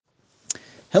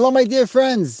Hello, my dear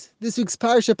friends. This week's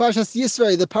parsha, Parshas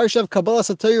Yisro, the parsha of Kabbalah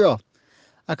Torah.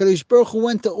 HaKadosh Baruch Hu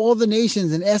went to all the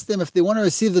nations and asked them if they want to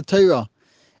receive the Torah.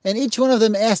 And each one of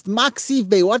them asked, Maksiv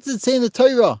Bey, what does it say in the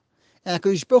Torah? And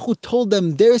HaKadosh Baruch Hu told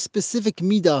them their specific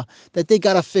midah that they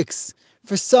got to fix.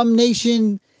 For some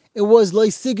nation, it was Lo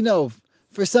Signov.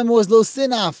 For some, it was Lo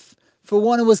Sinaf. For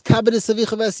one, it was Kabbalah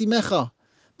Savicha V'Asimecha.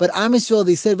 But Am Yisrael,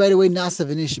 they said right away, Nasa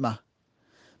V'Nishma.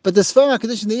 But the Sfarim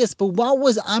HaKadosh, they asked, but what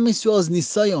was Am Yisrael's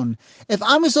nisayon? If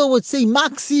Am Yisrael would say,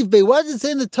 Maksiv Bey, what does it say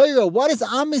in the Torah? What is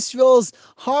Am Yisrael's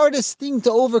hardest thing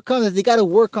to overcome that they got to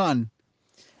work on?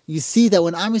 You see that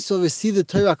when Am Yisrael received the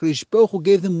Torah, HaKadosh Baruch Hu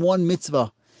gave them one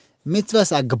mitzvah. Mitzvah's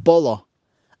Agbola.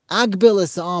 Agbil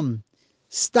is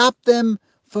stop them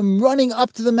from running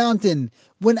up to the mountain.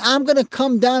 When I'm going to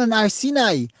come down on Ar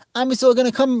Sinai, Am Yisrael going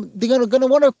to come, they're going to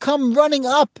want to come running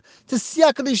up to see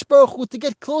HaKadosh Baruch Hu, to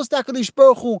get close to HaKadosh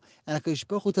Baruch Hu. And HaKadosh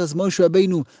Baruch Hu tells Moshe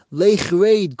Rabbeinu, Lech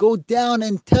Reid, go down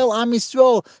and tell Am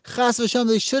Yisrael, Chas v'Shalom,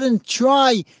 they shouldn't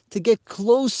try to get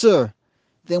closer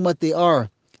than what they are.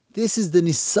 This is the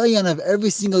nisayon of every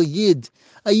single yid.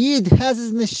 A yid has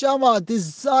his neshama,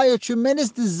 desire,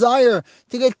 tremendous desire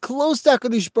to get close to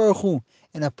HaKadosh Baruch Hu.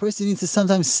 And a person needs to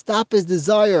sometimes stop his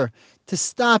desire, to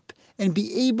stop and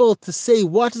be able to say,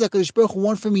 what does HaKadosh Baruch Hu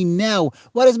want from me now?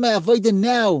 What is my avodah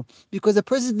now? Because a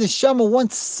person's neshama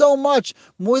wants so much,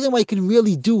 more than what he can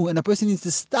really do. And a person needs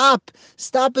to stop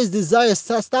his desire,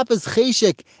 stop his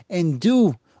cheshek, and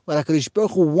do what HaKadosh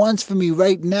Baruch Hu wants from me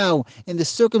right now, in the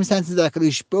circumstances that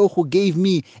HaKadosh Baruch Hu gave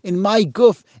me, in my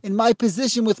guf, in my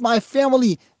position with my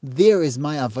family. There is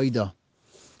my avodah.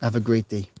 Have a great day.